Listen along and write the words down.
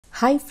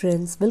Hi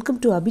friends, welcome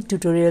to Abhi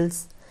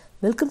Tutorials.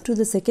 Welcome to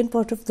the second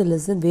part of the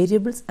lesson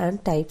variables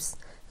and types.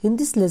 In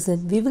this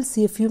lesson, we will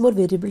see a few more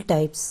variable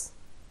types.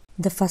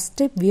 The first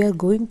type we are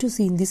going to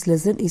see in this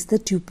lesson is the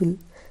tuple.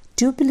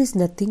 Tuple is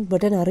nothing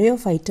but an array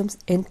of items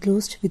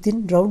enclosed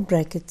within round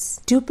brackets.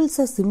 Tuples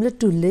are similar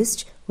to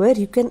lists where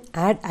you can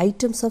add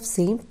items of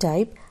same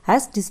type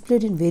as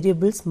displayed in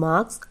variables,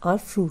 marks or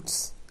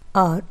fruits.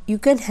 Or you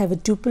can have a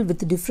tuple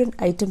with different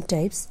item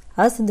types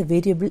as in the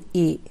variable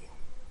A.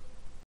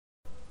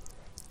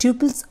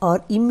 Tuples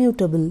are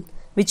immutable,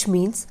 which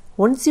means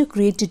once you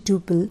create a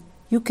tuple,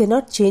 you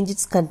cannot change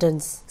its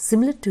contents.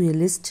 Similar to a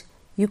list,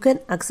 you can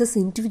access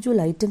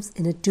individual items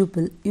in a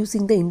tuple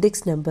using the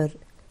index number.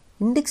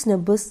 Index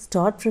numbers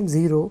start from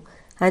 0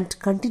 and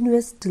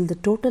continuous till the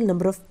total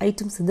number of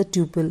items in the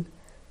tuple.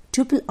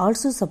 Tuple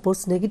also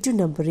supports negative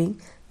numbering,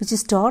 which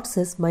starts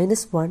as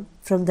 -1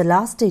 from the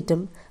last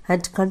item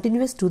and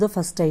continues to the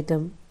first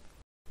item.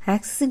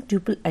 Accessing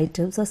tuple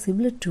items are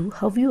similar to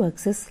how you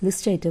access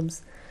list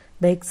items.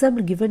 The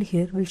example given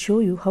here will show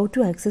you how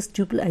to access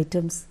tuple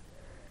items.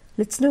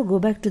 Let's now go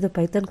back to the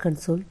Python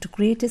console to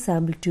create a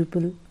sample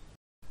tuple.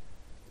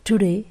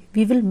 Today,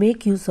 we will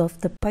make use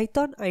of the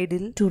Python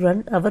idle to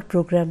run our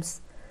programs.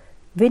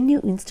 When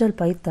you install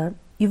Python,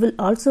 you will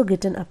also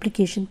get an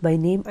application by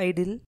name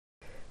idle.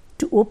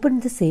 To open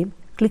the same,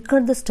 click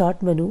on the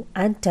Start menu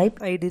and type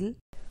idle.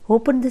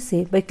 Open the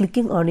same by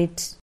clicking on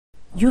it.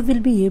 You will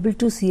be able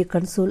to see a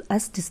console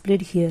as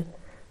displayed here.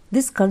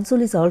 This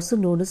console is also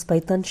known as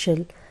Python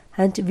shell,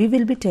 and we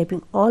will be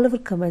typing all our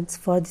commands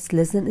for this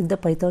lesson in the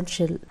Python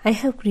shell. I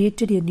have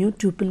created a new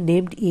tuple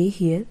named A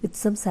here with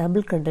some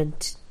sample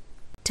content.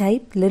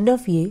 Type len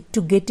of A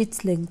to get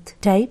its length.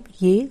 Type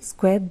A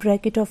square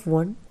bracket of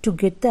 1 to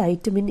get the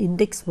item in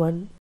index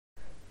 1.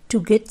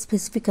 To get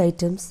specific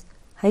items,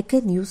 I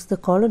can use the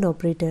colon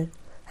operator.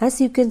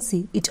 As you can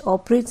see, it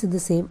operates in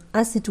the same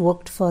as it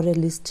worked for a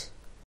list.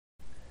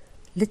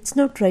 Let's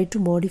now try to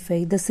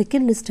modify the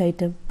second list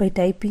item by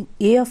typing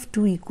A of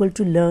 2 equal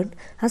to learn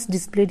as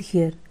displayed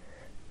here.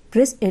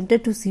 Press enter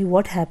to see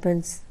what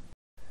happens.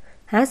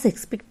 As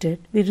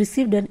expected, we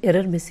received an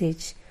error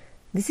message.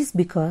 This is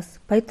because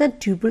Python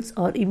tuples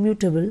are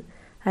immutable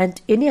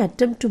and any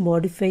attempt to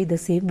modify the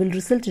same will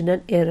result in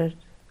an error.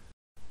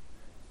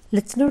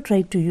 Let's now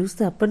try to use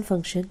the append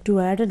function to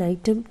add an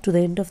item to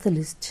the end of the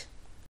list.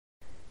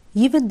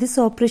 Even this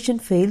operation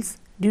fails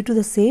due to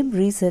the same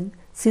reason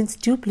since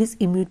tuple is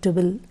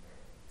immutable.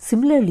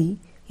 Similarly,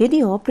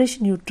 any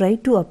operation you try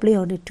to apply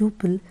on a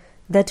tuple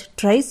that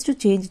tries to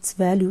change its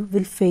value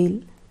will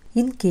fail.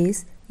 In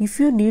case, if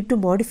you need to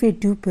modify a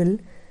tuple,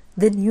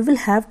 then you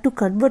will have to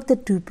convert the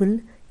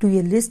tuple to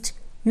a list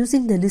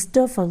using the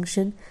list_of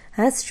function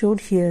as shown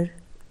here.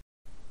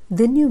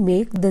 Then you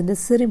make the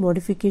necessary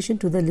modification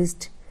to the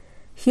list.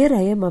 Here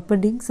I am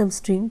appending some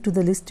string to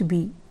the list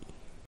B.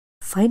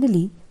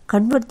 Finally,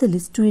 convert the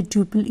list to a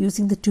tuple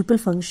using the tuple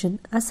function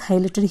as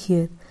highlighted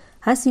here.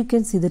 As you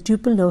can see, the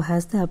tuple now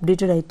has the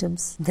updated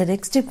items. The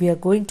next step we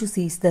are going to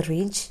see is the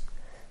range.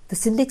 The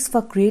syntax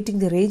for creating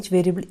the range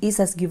variable is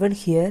as given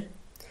here.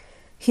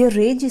 Here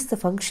range is the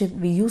function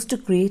we use to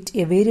create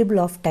a variable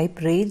of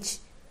type range.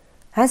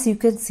 As you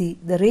can see,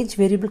 the range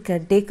variable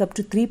can take up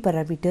to 3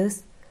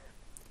 parameters.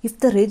 If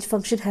the range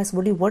function has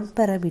only one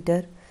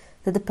parameter,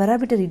 then the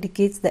parameter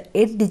indicates the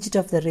end digit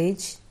of the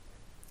range.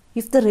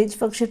 If the range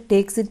function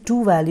takes in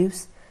 2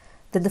 values,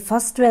 then the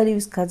first value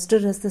is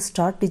considered as the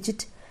start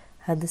digit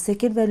and the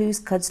second value is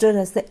considered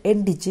as the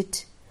end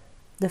digit.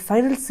 The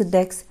final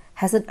syntax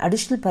has an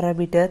additional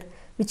parameter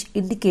which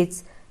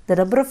indicates the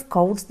number of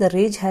counts the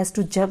range has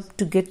to jump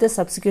to get the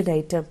subsequent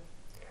item.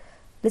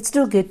 Let's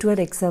now get to an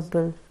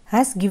example.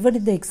 As given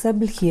in the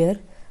example here,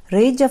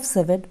 range of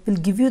 7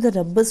 will give you the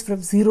numbers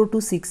from 0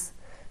 to 6.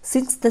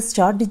 Since the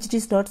start digit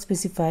is not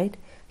specified,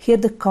 here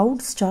the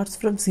count starts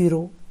from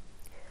 0.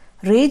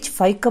 Range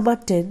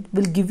 5, 10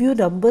 will give you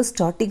numbers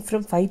starting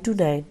from 5 to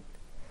 9.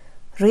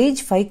 Range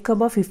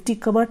 5, 50,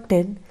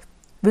 10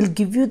 will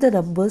give you the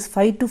numbers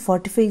 5 to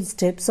 45 in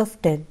steps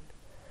of 10.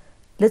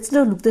 Let's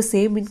now look the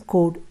same in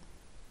code.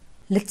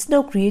 Let's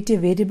now create a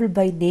variable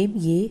by name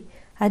A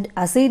and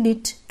assign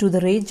it to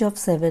the range of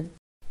 7.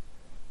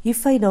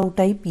 If I now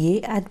type A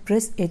and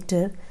press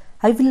enter,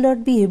 I will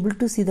not be able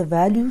to see the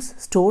values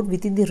stored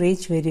within the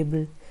range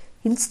variable.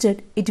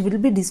 Instead, it will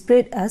be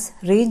displayed as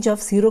range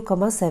of 0,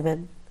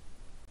 7.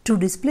 To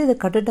display the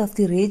content of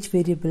the range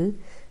variable,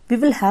 we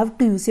will have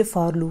to use a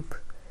for loop.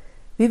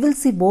 We will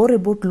see more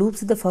about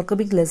loops in the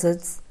forthcoming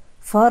lessons.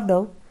 For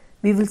now,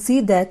 we will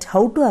see that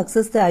how to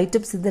access the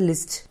items in the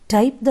list.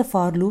 Type the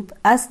for loop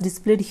as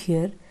displayed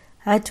here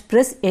and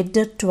press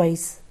enter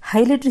twice.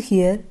 Highlighted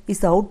here is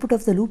the output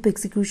of the loop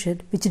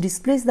execution which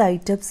displays the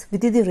items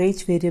within the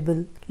range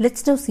variable.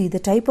 Let's now see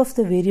the type of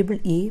the variable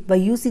A by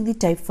using the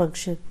type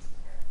function.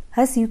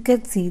 As you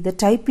can see, the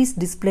type is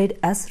displayed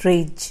as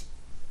range.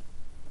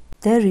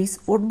 There is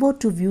one more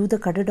to view the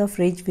content of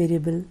range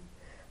variable.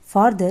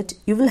 For that,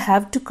 you will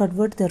have to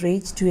convert the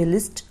range to a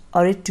list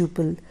or a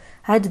tuple,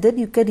 and then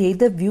you can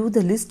either view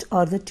the list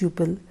or the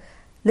tuple.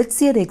 Let's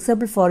see an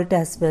example for it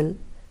as well.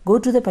 Go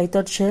to the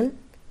Python shell,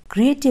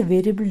 create a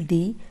variable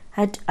d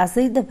and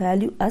assign the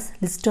value as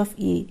list of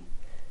a.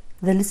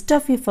 The list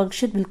of a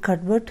function will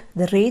convert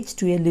the range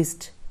to a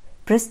list.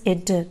 Press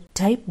enter,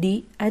 type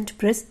d and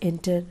press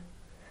enter.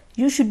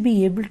 You should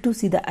be able to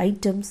see the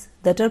items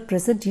that are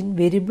present in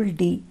variable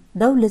d.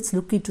 Now let's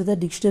look into the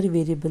dictionary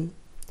variable.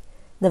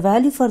 The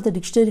value for the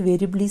dictionary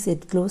variable is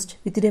enclosed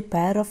within a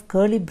pair of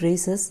curly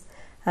braces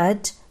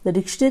and the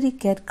dictionary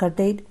can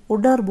contain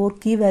one or more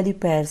key value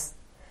pairs.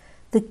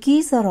 The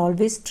keys are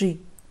always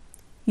string.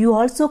 You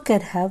also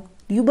can have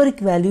numeric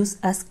values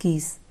as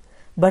keys,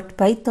 but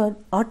Python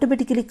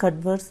automatically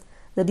converts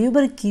the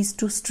numeric keys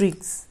to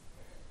strings.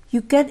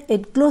 You can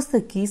enclose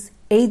the keys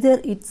either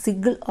in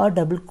single or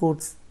double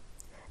quotes.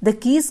 The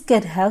keys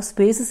can have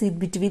spaces in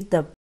between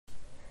them.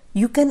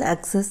 You can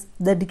access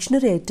the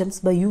dictionary items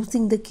by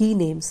using the key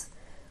names.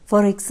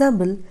 For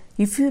example,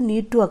 if you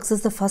need to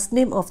access the first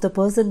name of the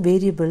person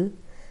variable,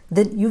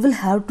 then you will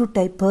have to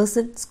type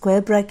person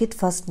square bracket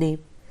first name,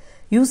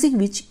 using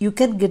which you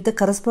can get the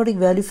corresponding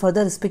value for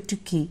the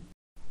respective key.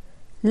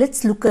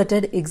 Let's look at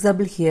an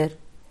example here.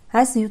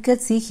 As you can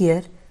see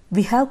here,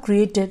 we have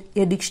created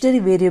a dictionary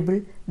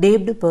variable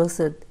named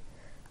person.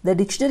 The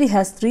dictionary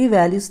has three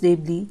values,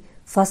 namely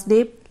first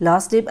name,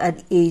 last name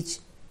and age,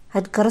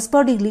 and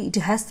correspondingly it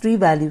has three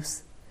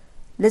values.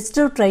 Let's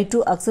now try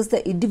to access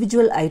the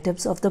individual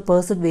items of the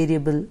person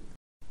variable.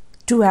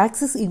 To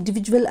access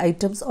individual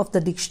items of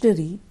the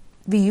dictionary,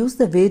 we use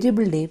the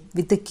variable name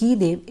with the key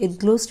name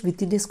enclosed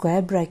within a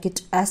square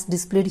bracket as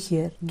displayed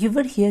here.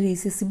 Given here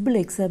is a simple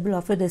example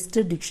of a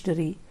nested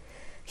dictionary.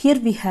 Here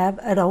we have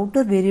an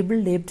outer variable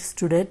named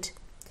student.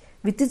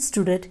 Within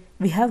student,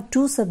 we have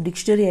two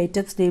sub-dictionary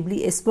items,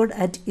 namely S1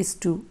 and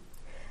S2.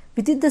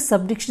 Within the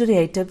sub-dictionary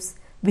items,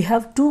 we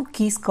have two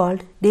keys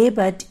called name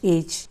and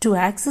age. To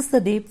access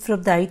the name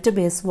from the item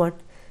S1,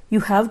 you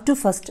have to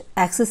first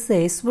access the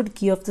S1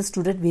 key of the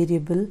student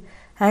variable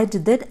and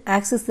then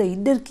access the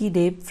inner key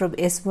name from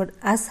S1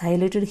 as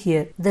highlighted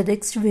here. The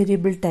next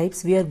variable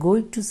types we are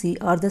going to see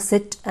are the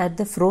set and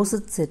the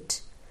frozen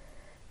set.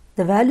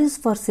 The values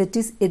for set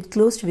is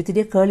enclosed within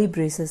a curly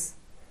braces.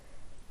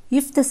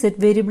 If the set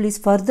variable is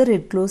further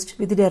enclosed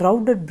within a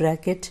rounded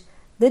bracket,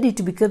 then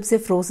it becomes a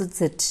frozen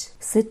set.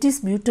 Set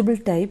is mutable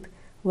type,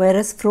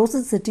 whereas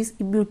frozen set is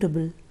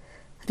immutable.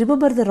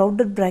 Remember the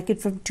rounded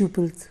bracket from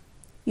tuples.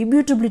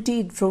 Immutability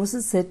in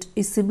frozen set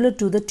is similar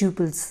to the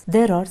tuples.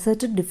 There are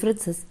certain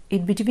differences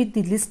in between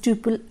the list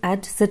tuple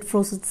and set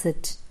frozen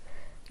set.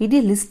 In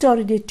a list or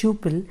in a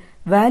tuple,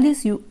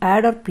 values you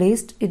add are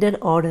placed in an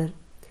order,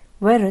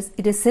 whereas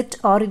in a set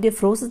or in a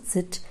frozen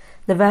set,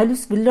 the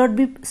values will not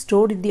be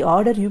stored in the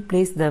order you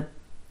place them.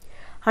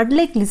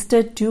 Unlike list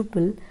and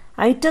tuple,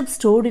 items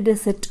stored in a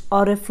set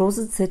or a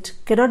frozen set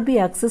cannot be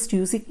accessed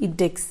using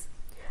index.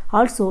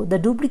 Also, the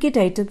duplicate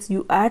items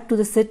you add to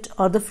the set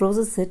or the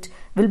frozen set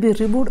will be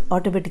removed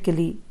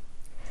automatically.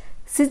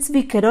 Since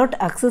we cannot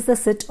access the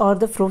set or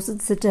the frozen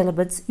set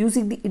elements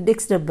using the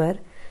index number,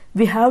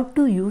 we have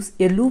to use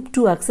a loop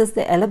to access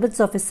the elements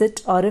of a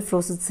set or a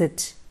frozen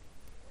set.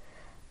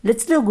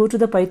 Let's now go to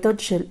the Python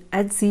shell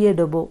and see a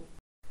demo.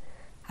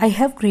 I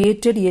have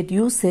created a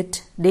new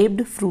set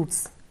named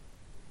fruits.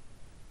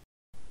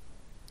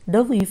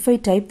 Now if I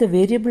type the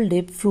variable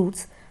name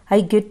fruits,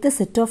 I get the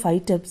set of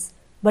items,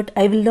 but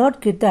I will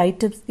not get the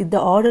items in the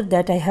order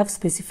that I have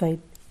specified.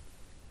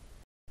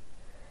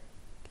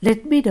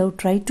 Let me now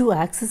try to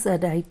access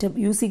an item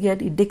using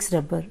an index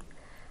number.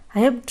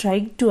 I am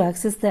trying to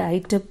access the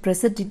item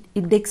present in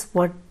index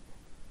 1.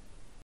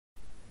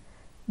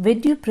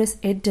 When you press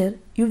enter,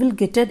 you will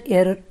get an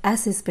error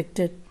as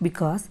expected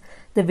because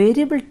the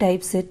variable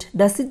type set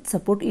doesn't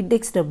support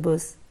index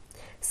numbers.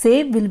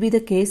 Same will be the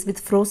case with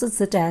frozen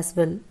set as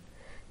well.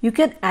 You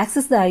can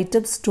access the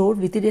items stored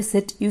within a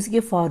set using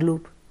a for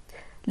loop.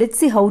 Let's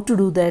see how to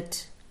do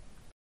that.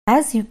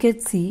 As you can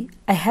see,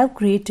 I have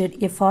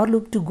created a for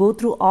loop to go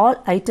through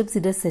all items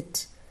in a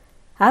set.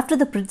 After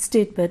the print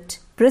statement,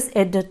 press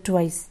enter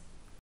twice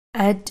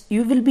and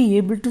you will be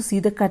able to see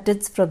the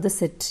contents from the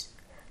set.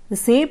 The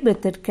same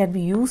method can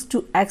be used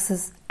to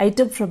access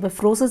items from a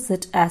frozen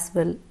set as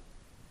well.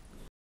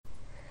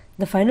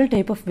 The final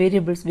type of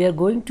variables we are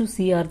going to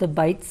see are the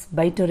bytes,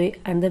 byte array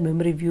and the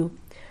memory view.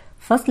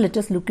 First, let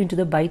us look into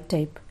the byte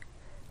type.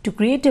 To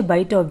create a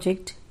byte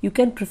object, you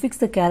can prefix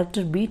the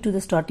character B to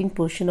the starting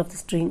portion of the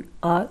string,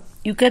 or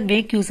you can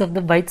make use of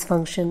the bytes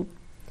function.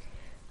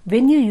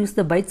 When you use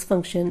the bytes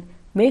function,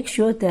 make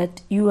sure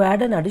that you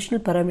add an additional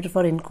parameter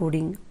for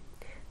encoding.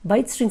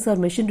 Byte strings are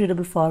machine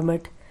readable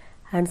format,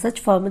 and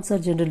such formats are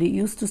generally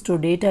used to store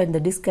data in the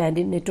disk and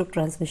in network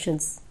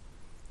transmissions.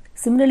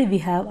 Similarly, we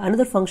have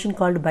another function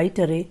called byte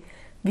array,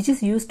 which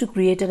is used to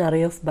create an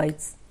array of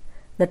bytes.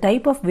 The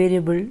type of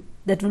variable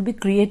that will be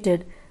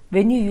created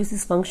when you use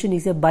this function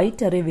is a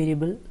byte array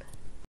variable.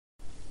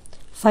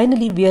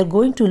 Finally, we are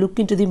going to look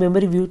into the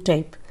memory view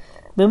type.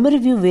 Memory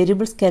view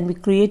variables can be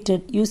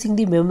created using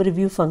the memory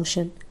view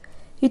function.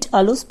 It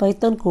allows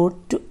Python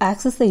code to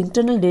access the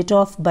internal data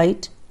of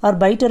byte or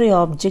byte array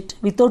object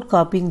without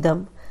copying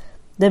them.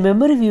 The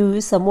memory view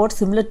is somewhat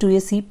similar to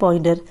a C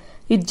pointer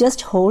It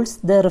just holds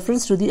the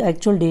reference to the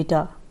actual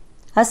data.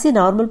 As a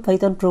normal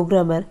Python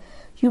programmer,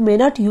 you may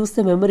not use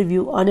the memory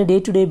view on a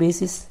day-to-day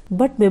basis.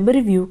 But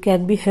memory view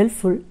can be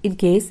helpful in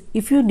case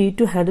if you need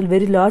to handle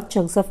very large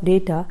chunks of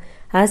data,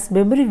 as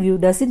memory view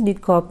doesn't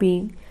need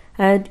copying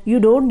and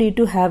you don't need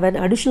to have an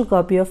additional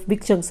copy of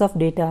big chunks of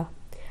data.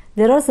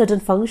 There are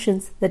certain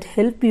functions that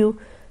help you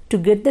to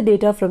get the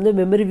data from the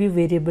memory view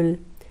variable.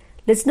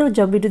 Let's now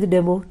jump into the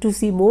demo to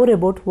see more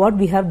about what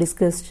we have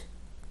discussed.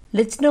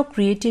 Let's now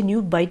create a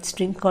new byte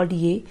string called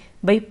A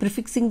by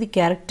prefixing the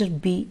character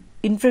B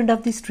in front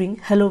of the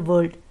string hello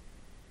world.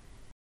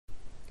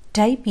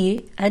 Type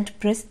A and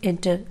press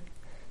enter.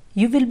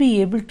 You will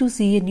be able to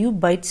see a new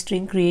byte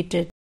string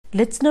created.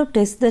 Let's now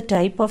test the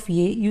type of A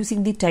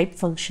using the type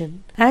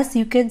function. As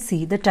you can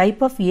see, the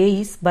type of A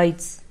is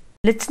bytes.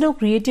 Let's now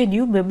create a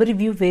new memory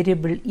view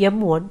variable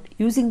M1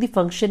 using the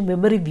function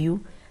memory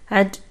view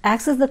and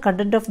access the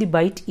content of the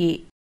byte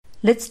A.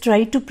 Let's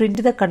try to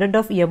print the content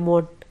of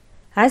M1.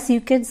 As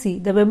you can see,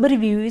 the memory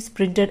view is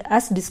printed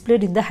as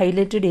displayed in the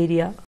highlighted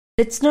area.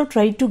 Let's now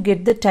try to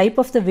get the type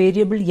of the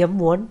variable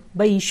M1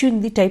 by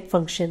issuing the type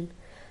function.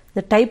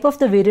 The type of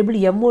the variable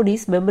M1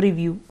 is memory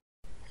view.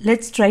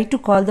 Let's try to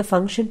call the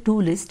function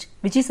toList,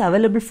 which is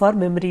available for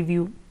memory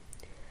view.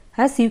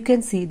 As you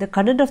can see, the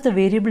content of the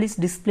variable is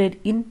displayed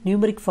in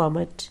numeric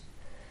format.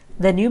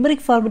 The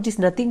numeric format is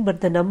nothing but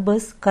the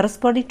numbers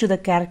corresponding to the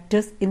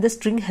characters in the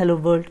string hello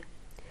world.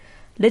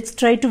 Let's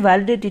try to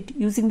validate it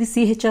using the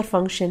chr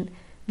function,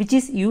 which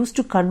is used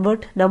to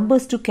convert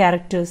numbers to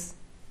characters.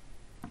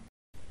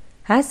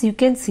 As you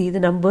can see, the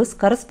numbers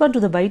correspond to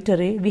the byte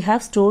array we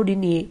have stored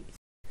in A.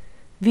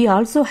 We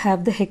also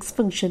have the hex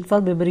function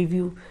for memory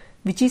view,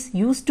 which is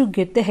used to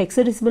get the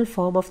hexadecimal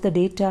form of the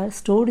data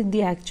stored in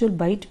the actual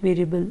byte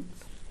variable.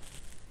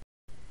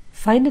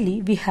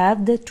 Finally, we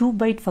have the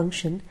toByte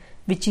function,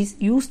 which is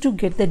used to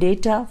get the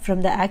data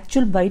from the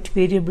actual byte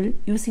variable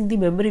using the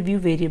memory view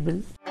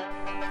variable.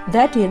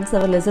 That ends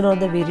our lesson on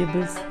the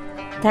variables.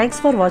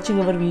 Thanks for watching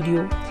our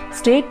video.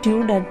 Stay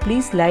tuned and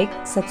please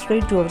like,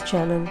 subscribe to our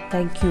channel.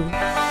 Thank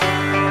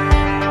you.